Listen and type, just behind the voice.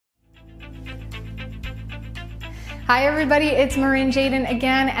Hi everybody, it's Marin Jaden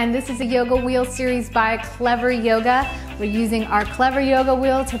again, and this is a yoga wheel series by Clever Yoga. We're using our Clever Yoga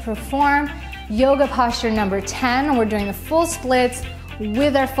wheel to perform yoga posture number 10. We're doing the full splits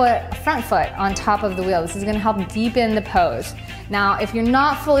with our front foot on top of the wheel. This is gonna help deepen the pose. Now, if you're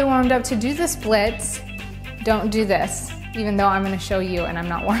not fully warmed up to do the splits, don't do this, even though I'm gonna show you and I'm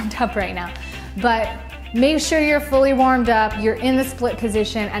not warmed up right now. But make sure you're fully warmed up, you're in the split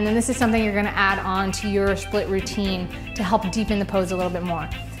position, and then this is something you're gonna add on to your split routine to help deepen the pose a little bit more.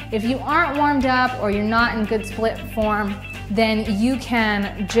 If you aren't warmed up or you're not in good split form, then you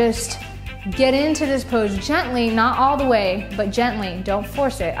can just get into this pose gently, not all the way, but gently. Don't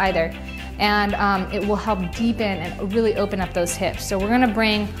force it either. And it will help deepen and really open up those hips. So we're gonna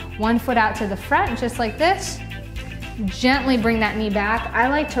bring one foot out to the front, just like this. Gently bring that knee back. I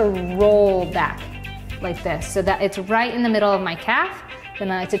like to roll back like this, so that it's right in the middle of my calf. Then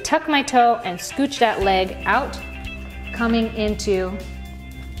I like to tuck my toe and scooch that leg out, coming into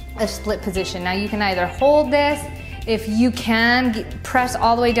a split position. Now you can either hold this, if you can press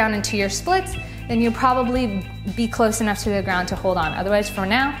all the way down into your splits, then you'll probably be close enough to the ground to hold on. Otherwise, for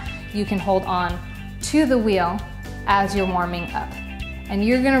now, you can hold on to the wheel as you're warming up. And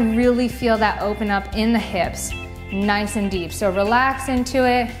you're gonna really feel that open up in the hips, nice and deep. So relax into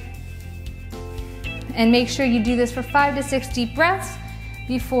it. And make sure you do this for 5 to 6 deep breaths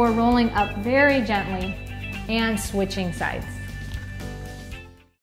before rolling up very gently and switching sides.